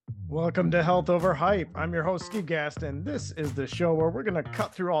Welcome to Health Over Hype. I'm your host, Steve Gaston. This is the show where we're going to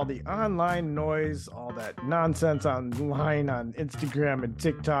cut through all the online noise, all that nonsense online on Instagram and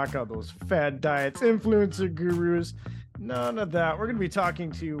TikTok, all those fad diets, influencer gurus. None of that. We're going to be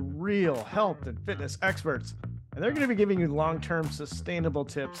talking to real health and fitness experts, and they're going to be giving you long-term sustainable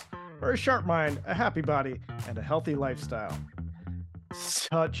tips for a sharp mind, a happy body, and a healthy lifestyle.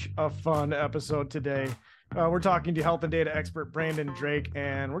 Such a fun episode today. We're talking to health and data expert Brandon Drake,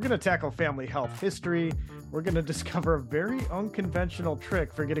 and we're going to tackle family health history. We're going to discover a very unconventional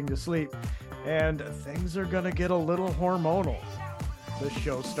trick for getting to sleep, and things are going to get a little hormonal. The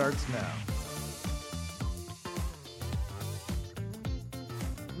show starts now.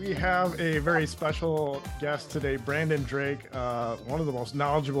 We have a very special guest today, Brandon Drake, one of the most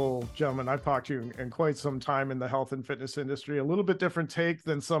knowledgeable gentlemen I've talked to in quite some time in the health and fitness industry. A little bit different take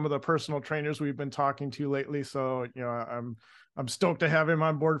than some of the personal trainers we've been talking to lately. So, I'm stoked to have him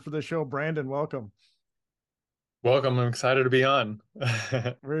on board for the show. Brandon, welcome. Welcome. I'm excited to be on.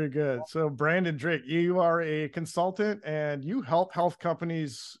 Very good. So, Brandon Drake, you are a consultant and you help health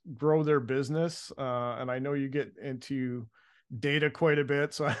companies grow their business. And I know you get into data quite a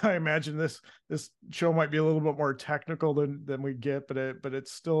bit, so I imagine this show might be a little bit more technical than we get, but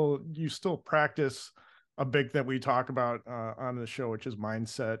it's still, you still practice a big that we talk about on the show, which is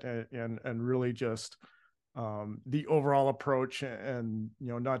mindset and really just the overall approach, and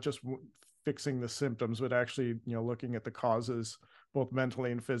not just fixing the symptoms, but actually looking at the causes both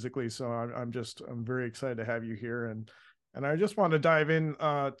mentally and physically. So I'm very excited to have you here, and I just want to dive in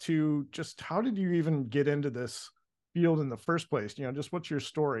to just how did you even get into this field in the first place? Just what's your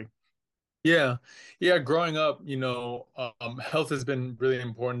story? Yeah. Yeah. Growing up, health has been really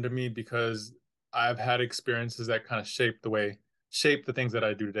important to me because I've had experiences that kind of shape the things that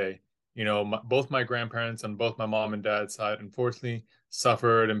I do today. Both my grandparents on both my mom and dad's side, unfortunately,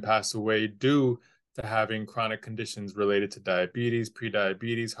 suffered and passed away due to having chronic conditions related to diabetes,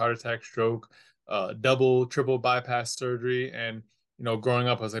 pre-diabetes, heart attack, stroke, double, triple bypass surgery. And growing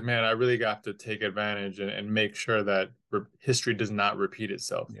up, I was like, man, I really got to take advantage and make sure that history does not repeat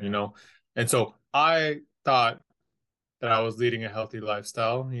itself. And so I thought that I was leading a healthy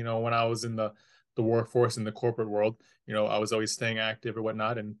lifestyle. When I was in the workforce in the corporate world, I was always staying active or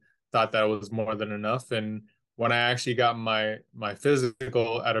whatnot, and thought that was more than enough. And when I actually got my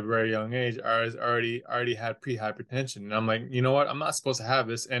physical at a very young age, I was already had pre-hypertension. And I'm like, you know what? I'm not supposed to have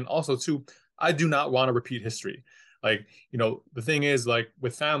this. And also too, I do not want to repeat history. Like, the thing is, like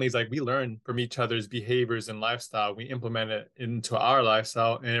with families, like we learn from each other's behaviors and lifestyle. We implement it into our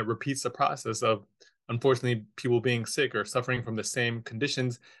lifestyle, and it repeats the process of, unfortunately, people being sick or suffering from the same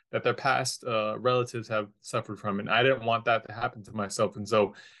conditions that their past relatives have suffered from. And I didn't want that to happen to myself. And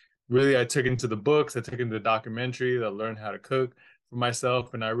so really, I took into the books, I took into the documentary, I learned how to cook for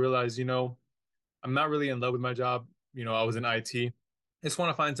myself. And I realized, I'm not really in love with my job. I was in IT. I just want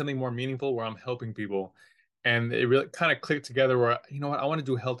to find something more meaningful where I'm helping people. And it really kind of clicked together where, I want to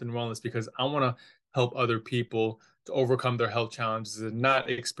do health and wellness because I want to help other people to overcome their health challenges and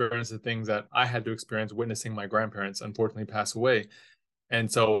not experience the things that I had to experience witnessing my grandparents unfortunately pass away.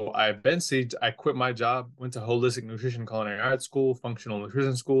 And so I quit my job, went to holistic nutrition culinary arts school, functional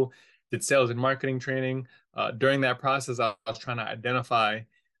nutrition school, did sales and marketing training. During that process, I was trying to identify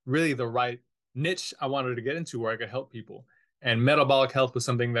really the right niche I wanted to get into where I could help people. And metabolic health was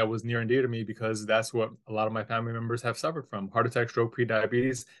something that was near and dear to me because that's what a lot of my family members have suffered from. Heart attack, stroke,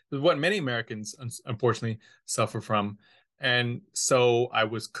 pre-diabetes is what many Americans unfortunately suffer from. And so I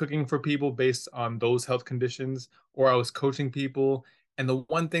was cooking for people based on those health conditions, or I was coaching people. And the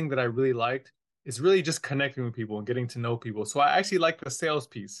one thing that I really liked is really just connecting with people and getting to know people. So I actually liked the sales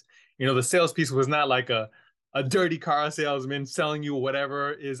piece. The sales piece was not like a dirty car salesman selling you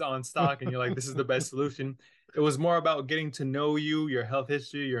whatever is on stock and you're like, this is the best solution. It was more about getting to know you, your health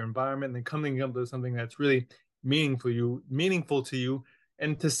history, your environment, and then coming up with something that's really meaningful to you,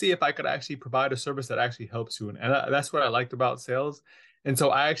 and to see if I could actually provide a service that actually helps you. And that's what I liked about sales. And so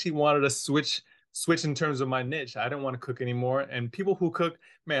I actually wanted to switch in terms of my niche. I didn't want to cook anymore. And people who cook,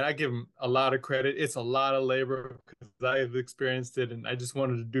 man, I give them a lot of credit. It's a lot of labor because I've experienced it, and I just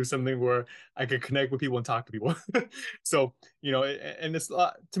wanted to do something where I could connect with people and talk to people. So, and it's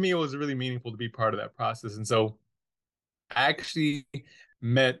to me, it was really meaningful to be part of that process. And so I actually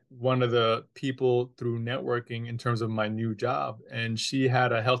met one of the people through networking in terms of my new job, and she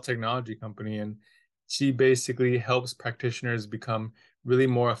had a health technology company, and she basically helps practitioners become really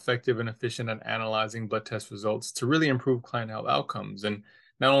more effective and efficient at analyzing blood test results to really improve client health outcomes. And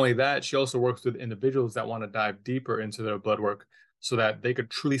not only that, she also works with individuals that want to dive deeper into their blood work so that they could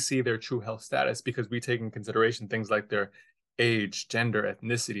truly see their true health status, because we take in consideration things like their age, gender,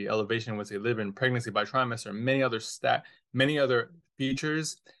 ethnicity, elevation in which they live in, pregnancy by trimester, many other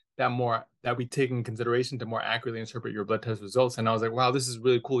features that we take in consideration to more accurately interpret your blood test results. And I was like, wow, this is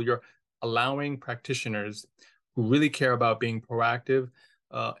really cool. You're allowing practitioners who really care about being proactive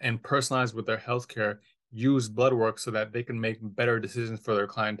and personalized with their healthcare use blood work so that they can make better decisions for their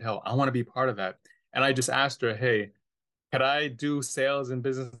clientele. I want to be part of that. And I just asked her, hey, could I do sales and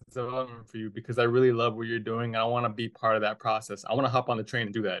business development for you? Because I really love what you're doing. And I want to be part of that process. I want to hop on the train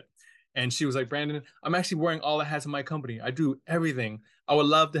and do that. And she was like, Brandon, I'm actually wearing all the hats in my company. I do everything. I would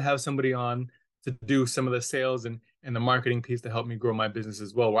love to have somebody on to do some of the sales and the marketing piece to help me grow my business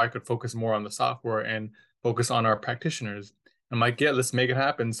as well, where I could focus more on the software and focus on our practitioners. I'm like, yeah, let's make it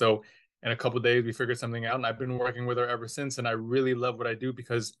happen. So in a couple of days, we figured something out, and I've been working with her ever since. And I really love what I do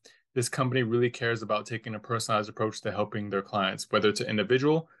because this company really cares about taking a personalized approach to helping their clients, whether it's an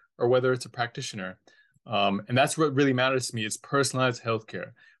individual or whether it's a practitioner. And that's what really matters to me is personalized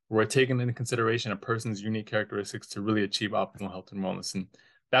healthcare. We're taking into consideration a person's unique characteristics to really achieve optimal health and wellness. And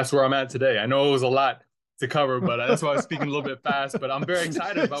that's where I'm at today. I know it was a lot to cover, but that's why I was speaking a little bit fast, but I'm very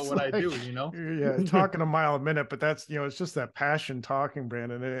excited about It's what I do, like, you know? yeah, talking a mile a minute, but that's, it's just that passion talking,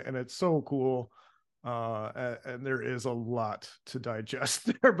 Brandon, and it's so cool. And there is a lot to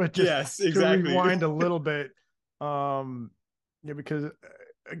digest there, but just Yes, to exactly. rewind a little bit, because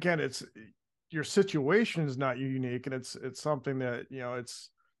again, it's your situation is not unique, and it's something that it's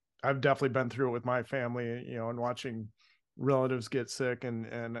I've definitely been through it with my family, and watching relatives get sick,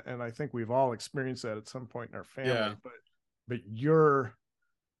 and I think we've all experienced that at some point in our family, Yeah. but you're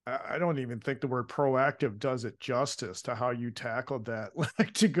I don't even think the word proactive does it justice to how you tackled that.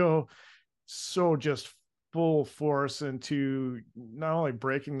 Like to go so just full force into not only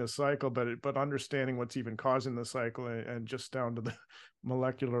breaking the cycle, but understanding what's even causing the cycle, and just down to the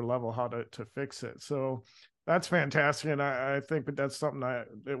molecular level how to fix it. So that's fantastic, and I think that that's something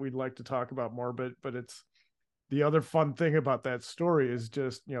that we'd like to talk about more. But it's the other fun thing about that story is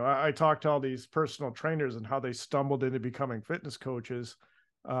just I talked to all these personal trainers and how they stumbled into becoming fitness coaches.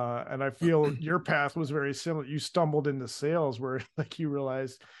 And I feel your path was very similar. You stumbled into sales where like you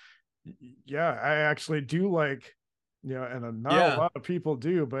realized, yeah, I actually do like, and not a Yeah. lot of people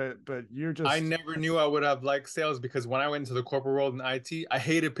do, but you're I just never knew I would have liked sales because when I went into the corporate world in IT, I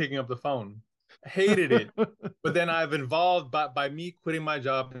hated picking up the phone. I hated it. But then I've evolved by me quitting my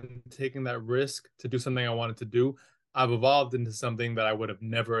job and taking that risk to do something I wanted to do. I've evolved into something that I would have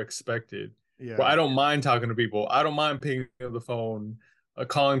never expected. Well, I yeah, don't mind talking to people. I don't mind picking up the phone,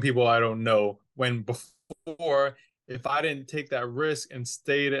 calling people I don't know. When before, if I didn't take that risk and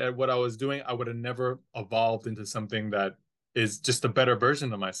stayed at what I was doing, I would have never evolved into something that is just a better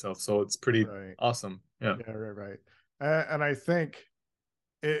version of myself. So it's pretty right, awesome. Yeah. yeah, right. And I think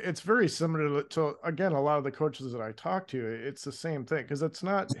it's very similar to again a lot of the coaches that I talk to. It's the same thing because it's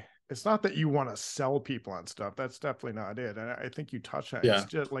not that you want to sell people on stuff. That's definitely not it. And I think you touched on it. It's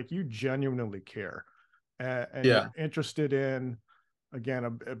Yeah. just like you genuinely care, and Yeah. you're interested in. Again,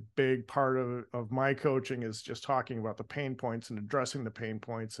 a big part of my coaching is just talking about the pain points and addressing the pain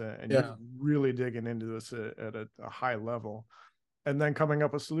points, and you're Yeah. really digging into this at a high level, and then coming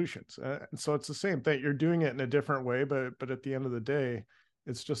up with solutions. And so it's the same thing. You're doing it in a different way, but at the end of the day,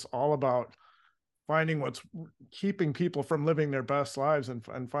 it's just all about finding what's keeping people from living their best lives,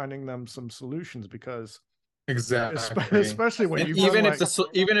 and finding them some solutions because Exactly. especially when And you've done like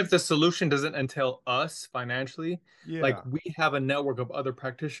even if the solution doesn't entail us financially, like yeah, we have a network of other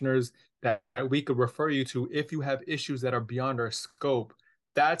practitioners that we could refer you to if you have issues that are beyond our scope.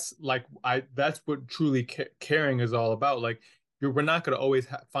 That's what truly caring is all about. Like we're not going to always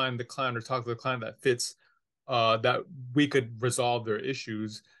find the client or talk to the client that fits that we could resolve their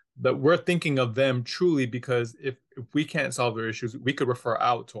issues. But we're thinking of them truly because if we can't solve their issues, we could refer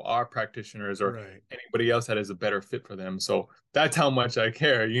out to our practitioners or right. anybody else that is a better fit for them. So that's how much I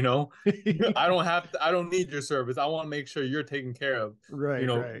care, you know? I don't need your service. I want to make sure you're taken care of, you Right,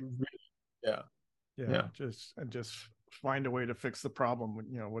 know? right. Yeah. Yeah, Yeah. just find a way to fix the problem,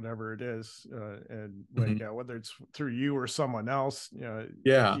 whatever it is, and like, Mhm. yeah, whether it's through you or someone else, at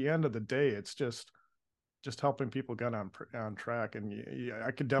Yeah. the end of the day, it's just helping people get on track. And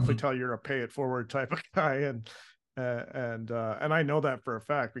I could definitely Mhm. tell you're a pay it forward type of guy, and I know that for a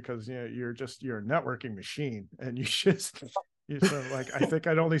fact because you're a networking machine, and you just you said like I think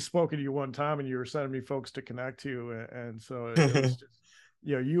I'd only spoken to you one time, and you were sending me folks to connect to, and so it was just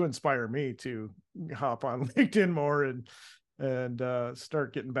you inspire me to hop on LinkedIn more and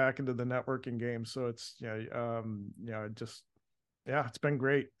start getting back into the networking game. So it's just Yeah, it's been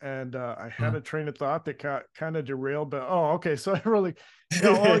great. And I had Mm. a train of thought that got kind of derailed, but oh, okay. So I really,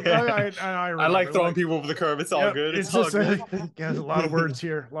 yeah, well, I I like remember. throwing Like, people over the curb. It's all yep, good. it's It's all just good. yeah, there's a lot of words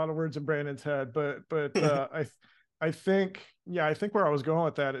here, a lot of words in Brandon's head. But I think yeah, I think where I was going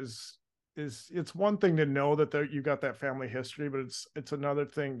with that is it's one thing to know that there, you got that family history, but it's another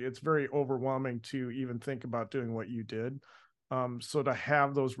thing. It's very overwhelming to even think about doing what you did. So to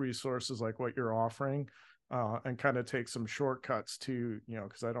have those resources like what you're offering, and kind of take some shortcuts to, you know,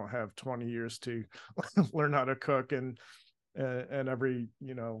 because I don't have 20 years to learn how to cook and every,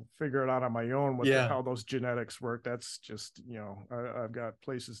 you know, figure it out on my own with Yeah. how those genetics work. That's just, you know, I've got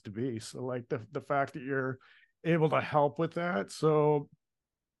places to be. So like the fact that you're able to help with that. So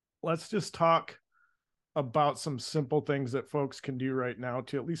let's just talk about some simple things that folks can do right now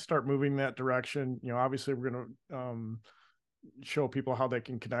to at least start moving that direction. You know, obviously we're going to show people how they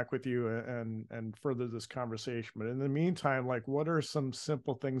can connect with you and further this conversation. But in the meantime, like what are some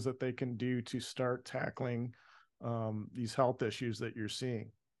simple things that they can do to start tackling these health issues that you're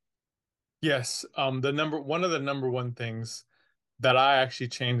seeing? Yes. One of the number one things that I actually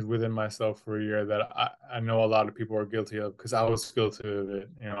changed within myself for a year that I know a lot of people are guilty of because I was guilty of it.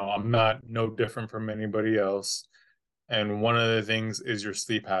 You know, I'm not no different from anybody else. And one of the things is your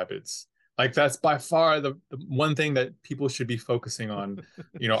sleep habits. Like that's by far the one thing that people should be focusing on.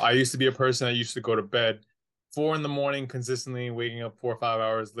 You know, I used to be a person that used to go to bed 4 in the morning consistently, waking up 4 or 5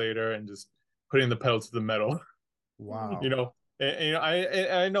 hours later and just putting the pedal to the metal. You Wow. know, you know,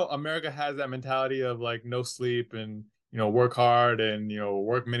 I know America has that mentality of like no sleep and work hard and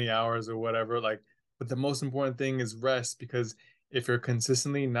work many hours or whatever. Like, but the most important thing is rest because if you're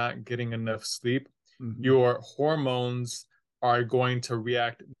consistently not getting enough sleep, Mm-hmm. your hormones are going to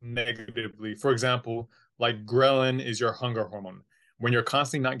react negatively. For example, like ghrelin is your hunger hormone. When you're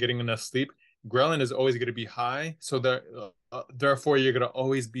constantly not getting enough sleep, ghrelin is always going to be high. So that therefore you're going to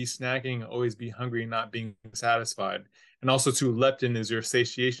always be snacking, always be hungry, not being satisfied. And also too, leptin is your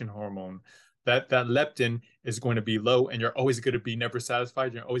satiation hormone. That leptin is going to be low and you're always going to be never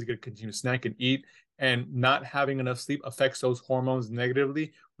satisfied. You're always going to continue to snack and eat. And not having enough sleep affects those hormones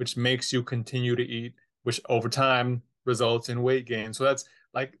negatively, which makes you continue to eat, which over time results in weight gain. So that's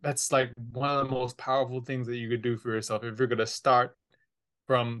like one of the most powerful things that you could do for yourself. If you're going to start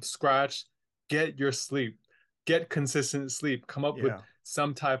from scratch, get your sleep, get consistent sleep, come up with Yeah.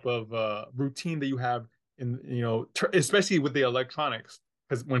 some type of routine that you have in, especially with the electronics.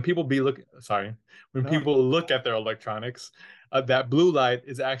 Because when No. people look at their electronics, that blue light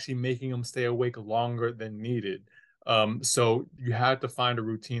is actually making them stay awake longer than needed. So you have to find a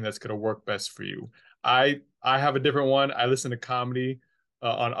routine that's going to work best for you. I have a different one. I listen to comedy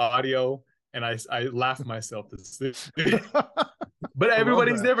on audio, and I laugh myself to sleep. But I love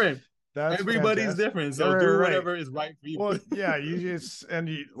everybody's that. different. That's Everybody's fantastic. different. All So right, do right. whatever is right for you. Well, yeah, you just and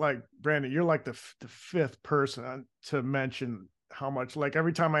you like Brandon, you're like the fifth person to mention how much. Like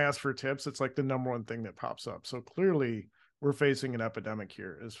every time I ask for tips, it's like the number one thing that pops up. So clearly, we're facing an epidemic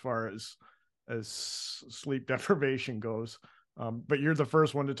here as far as sleep deprivation goes. But you're the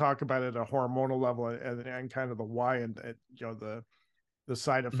first one to talk about it at a hormonal level and kind of the why and you know the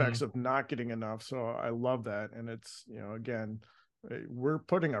side effects Mhm. of not getting enough. So I love that, and it's, you know, again, we're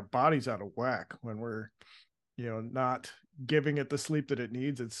putting our bodies out of whack when we're, you know, not giving it the sleep that it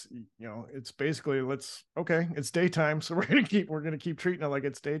needs. It's, you know, it's basically, let's, okay, it's daytime, so we're gonna keep treating it like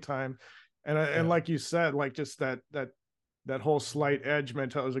it's daytime. And Yeah. like you said, like just that whole slight edge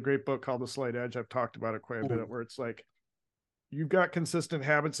mentality. There's a great book called The Slight Edge. I've talked about it quite a bit, Ooh, where it's like you've got consistent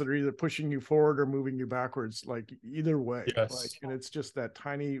habits that are either pushing you forward or moving you backwards, like either way, like, yes. and it's just that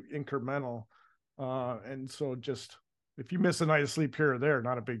tiny incremental. And so just if you miss a night of sleep here or there,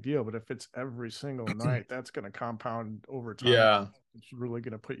 not a big deal, but if it's every single night, that's going to compound over time. Yeah. It's really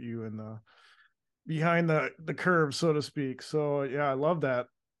going to put you in the behind the curve, so to speak. So yeah, I love that.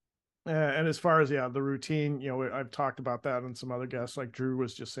 And as far as, yeah, the routine, you know, I've talked about that and some other guests, like Drew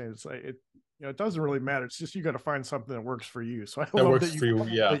was just saying, it's like it, you know, it doesn't really matter. It's just you got to find something that works for you. So I That love works for you.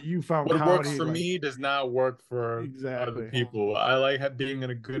 Yeah. that you found What works comedy, for like me does not work for other exactly. people. I like being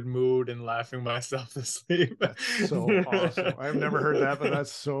in a good mood and laughing myself to sleep. That's so awesome. I've never heard that, but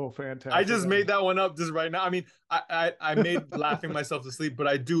that's so I fantastic. just made that one up just right now. I mean, I made laughing myself to sleep, but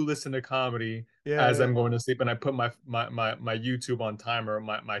I do listen to comedy Yeah, as yeah. I'm going to sleep, and I put my YouTube on timer,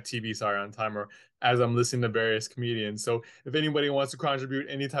 my TV, sorry, on timer as I'm listening to various comedians. So if anybody wants to contribute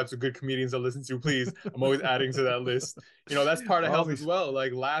any types of good comedians to listen to, please, I'm always adding to that list. That's part of I'll health be as well,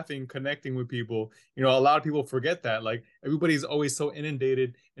 like laughing, connecting with people. A lot of people forget that. Like everybody's always so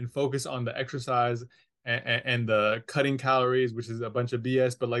inundated and focused on the exercise and the cutting calories, which is a bunch of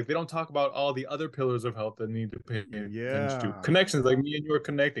BS, but like they don't talk about all the other pillars of health that need to pay attention to. Yeah. Connections, like me and you are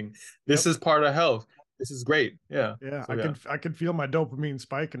connecting. This Yep. is part of health. This is great. Yeah. Yeah, So yeah. I can feel my dopamine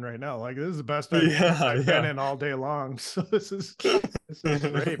spiking right now. Like this is the best Yeah, I've been yeah. in all day long. So this is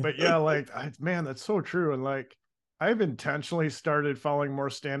great. But yeah, like man, that's so true. And like I've intentionally started following more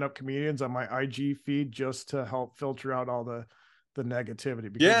stand-up comedians on my IG feed just to help filter out all the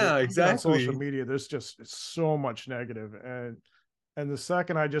negativity because Yeah, even on social exactly. media, there's just so much negative. And the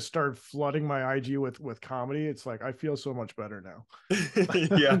second I just started flooding my IG with comedy, it's like I feel so much better now.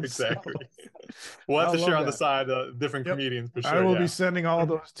 Yeah, So exactly. We'll I have to share love on the that. side different Yep. comedians for I sure. will be Yeah. sending all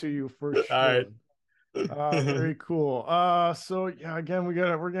those to you for All right. sure. Very cool. So yeah, again, we're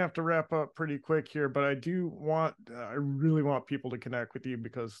gonna have to wrap up pretty quick here, but I do want, I really want people to connect with you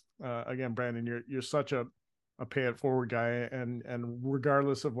because, again, Brandon, you're such a pay it forward guy, and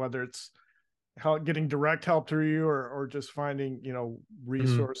regardless of whether it's help getting direct help through you or just finding Mhm.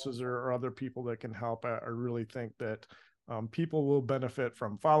 resources or other people that can help, I really think that people will benefit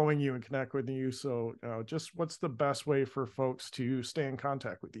from following you and connect with you. So just what's the best way for folks to stay in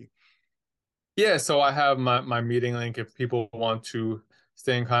contact with you? Yeah, so I have my meeting link if people want to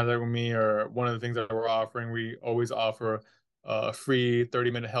stay in contact with me, or one of the things that we're offering, we always offer a free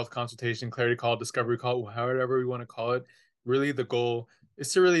 30-minute health consultation, clarity call, discovery call, however we want to call it. Really, the goal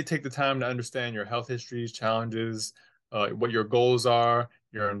is to really take the time to understand your health histories, challenges, what your goals are,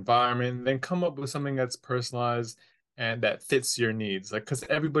 your environment, and then come up with something that's personalized and that fits your needs. Like, because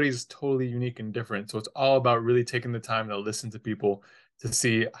everybody's totally unique and different. So it's all about really taking the time to listen to people to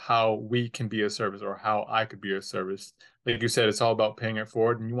see how we can be of service or how I could be of service. Like you said, it's all about paying it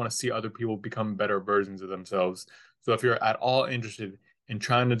forward, and you want to see other people become better versions of themselves. So if you're at all interested in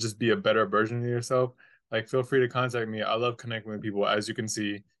trying to just be a better version of yourself, like feel free to contact me. I love connecting with people. As you can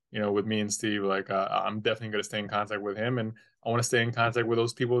see, with me and Steve, like I'm definitely going to stay in contact with him, and I want to stay in contact with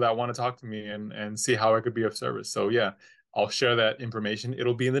those people that want to talk to me and see how I could be of service. So yeah, I'll share that information.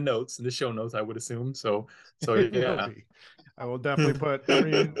 It'll be in the notes, in the show notes, I would assume. So It will yeah. be. I will definitely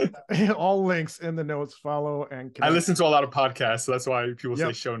put all links in the notes. Follow and I connect. listen to a lot of podcasts, so that's why people say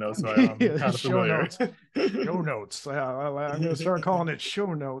Yep. show notes. So I'm kind of Show familiar. notes. Show notes. I'm going to start calling it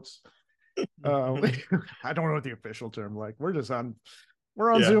show notes. I don't know what the official term like. We're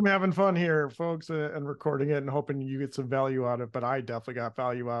on Yeah. Zoom having fun here, folks, and recording it and hoping you get some value out of it. But I definitely got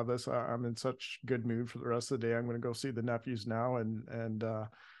value out of this. I'm in such good mood for the rest of the day. I'm going to go see the nephews now, and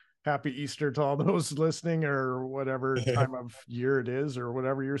happy Easter to all those listening, or whatever time of year it is, or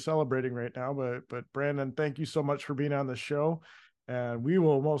whatever you're celebrating right now. But Brandon, thank you so much for being on the show. And we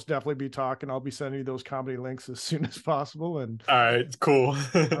will most definitely be talking. I'll be sending you those comedy links as soon as possible. And All right, cool.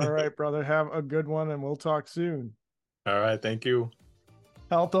 all right, brother, have a good one, and we'll talk soon. All right, thank you.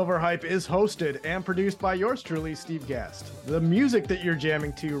 Health Overhype is hosted and produced by yours truly, Steve Gast. The music that you're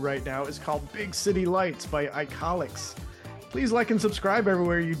jamming to right now is called Big City Lights by Icolics. Please like and subscribe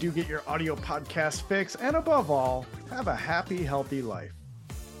everywhere you do get your audio podcast fix. And above all, have a happy, healthy life.